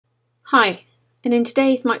Hi, and in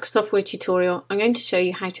today's Microsoft Word tutorial I'm going to show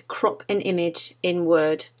you how to crop an image in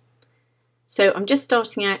Word. So I'm just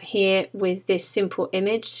starting out here with this simple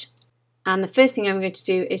image, and the first thing I'm going to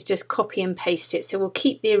do is just copy and paste it. So we'll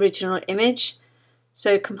keep the original image,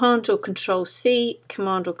 so Command or Control C,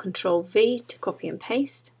 Command or Control V to copy and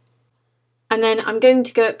paste. And then I'm going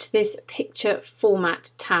to go up to this Picture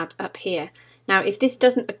Format tab up here. Now if this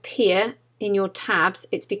doesn't appear in your tabs,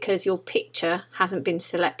 it's because your picture hasn't been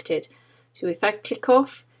selected. So if I click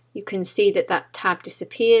off, you can see that that tab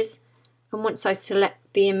disappears, and once I select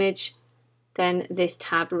the image, then this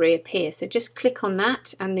tab reappears. So just click on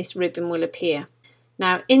that and this ribbon will appear.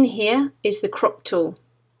 Now in here is the crop tool.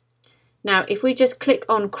 Now if we just click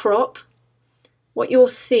on crop, what you'll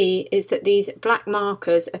see is that these black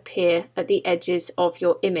markers appear at the edges of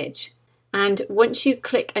your image. And once you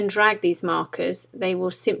click and drag these markers, they will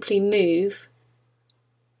simply move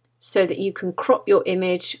so that you can crop your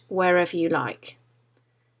image wherever you like.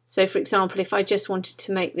 So for example, if I just wanted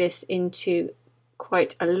to make this into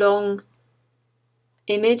quite a long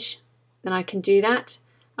image, then I can do that.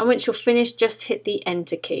 And once you're finished, just hit the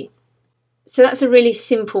Enter key. So that's a really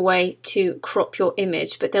simple way to crop your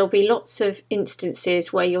image, but there'll be lots of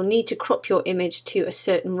instances where you'll need to crop your image to a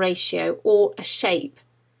certain ratio or a shape.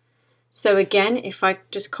 So again, if I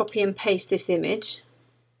just copy and paste this image,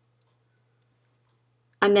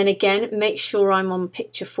 and then again make sure I'm on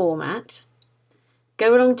picture format,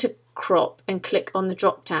 go along to crop and click on the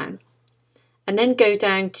drop down, and then go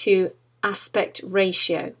down to aspect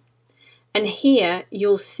ratio. And here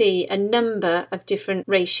you'll see a number of different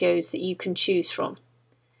ratios that you can choose from.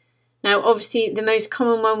 Now obviously the most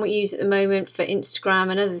common one we use at the moment for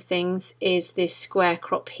Instagram and other things is this square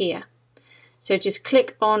crop here. So just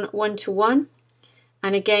click on 1:1,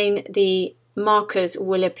 and again the markers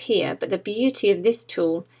will appear, but the beauty of this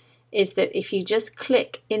tool is that if you just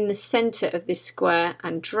click in the center of this square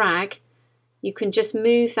and drag, you can just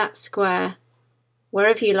move that square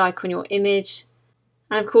wherever you like on your image.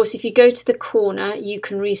 And of course if you go to the corner you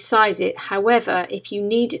can resize it. However, if you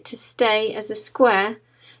need it to stay as a square,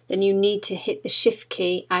 then you need to hit the shift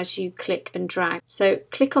key as you click and drag. So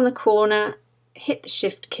click on the corner, hit the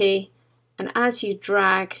shift key, and as you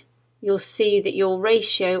drag, you'll see that your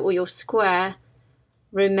ratio or your square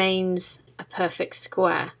remains a perfect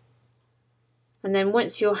square. And then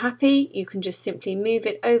once you're happy, you can just simply move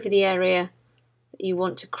it over the area that you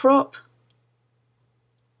want to crop.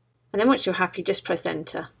 And then once you're happy, just press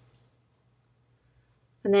Enter.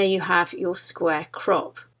 And there you have your square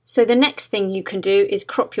crop. So the next thing you can do is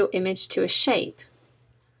crop your image to a shape.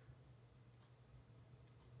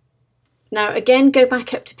 Now again, go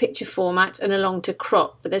back up to picture format and along to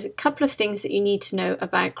crop, but there's a couple of things that you need to know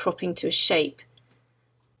about cropping to a shape.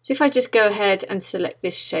 So if I just go ahead and select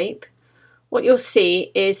this shape, what you'll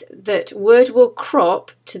see is that Word will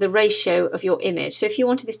crop to the ratio of your image. So if you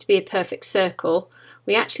wanted this to be a perfect circle,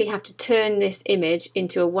 we actually have to turn this image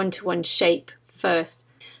into a 1:1 shape first.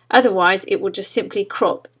 Otherwise it will just simply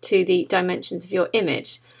crop to the dimensions of your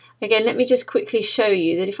image. Again, let me just quickly show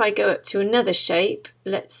you that if I go up to another shape,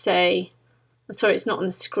 let's say, sorry, it's not on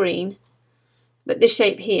the screen, but this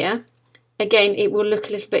shape here, again, it will look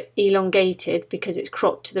a little bit elongated because it's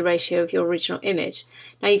cropped to the ratio of your original image.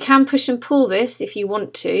 Now you can push and pull this if you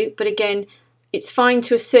want to, but again, it's fine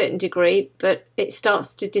to a certain degree, but it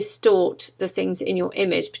starts to distort the things in your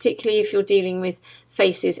image, particularly if you're dealing with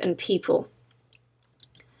faces and people.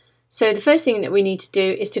 So the first thing that we need to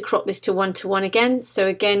do is to crop this to 1:1 again. So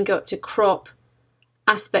again, go up to crop,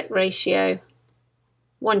 aspect ratio,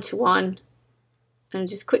 1:1, and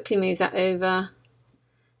just quickly move that over.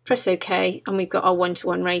 Press OK, and we've got our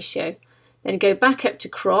 1:1 ratio. Then go back up to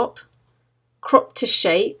crop, crop to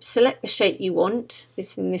shape, select the shape you want,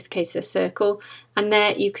 this in this case a circle, and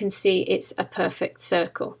there you can see it's a perfect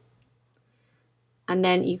circle. And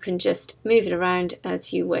then you can just move it around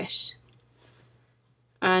as you wish.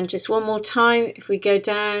 And just one more time, if we go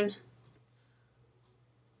down,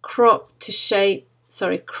 crop to shape,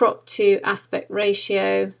 sorry, crop to aspect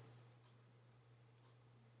ratio,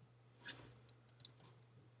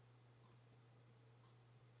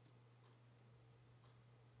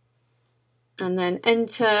 and then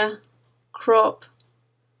Enter, crop,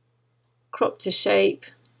 crop to shape,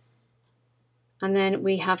 and then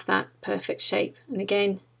we have that perfect shape. And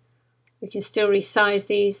again, we can still resize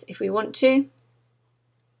these if we want to.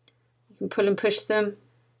 You can pull and push them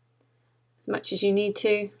as much as you need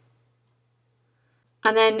to.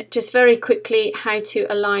 And then just very quickly, how to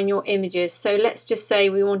align your images. So let's just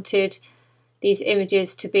say we wanted these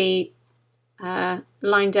images to be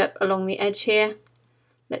lined up along the edge here.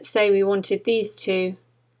 Let's say we wanted these two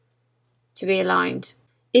to be aligned.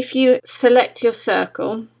 If you select your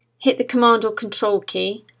circle, hit the Command or Control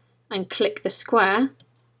key and click the square,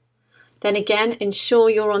 then again ensure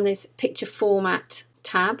you're on this Picture Format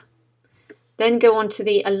tab. Then go on to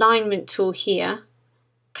the Alignment tool here,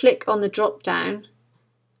 click on the drop down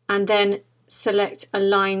and then select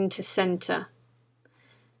Align to Center.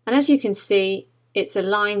 And as you can see, it's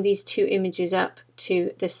aligned these two images up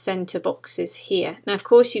to the center boxes here. Now of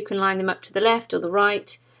course you can line them up to the left or the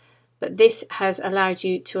right, but this has allowed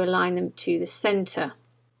you to align them to the center.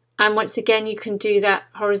 And once again you can do that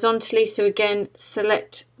horizontally, so again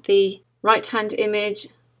select the right hand image,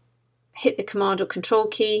 hit the Command or Control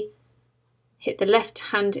key, hit the left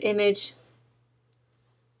hand image,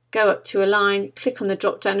 go up to Align, click on the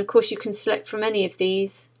drop down. Of course you can select from any of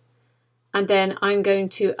these, and then I'm going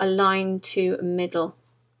to Align to Middle.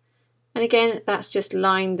 And again that's just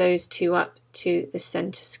line those two up to the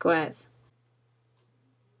center squares.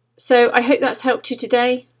 So I hope that's helped you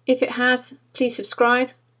today. If it has, please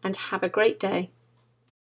subscribe and have a great day.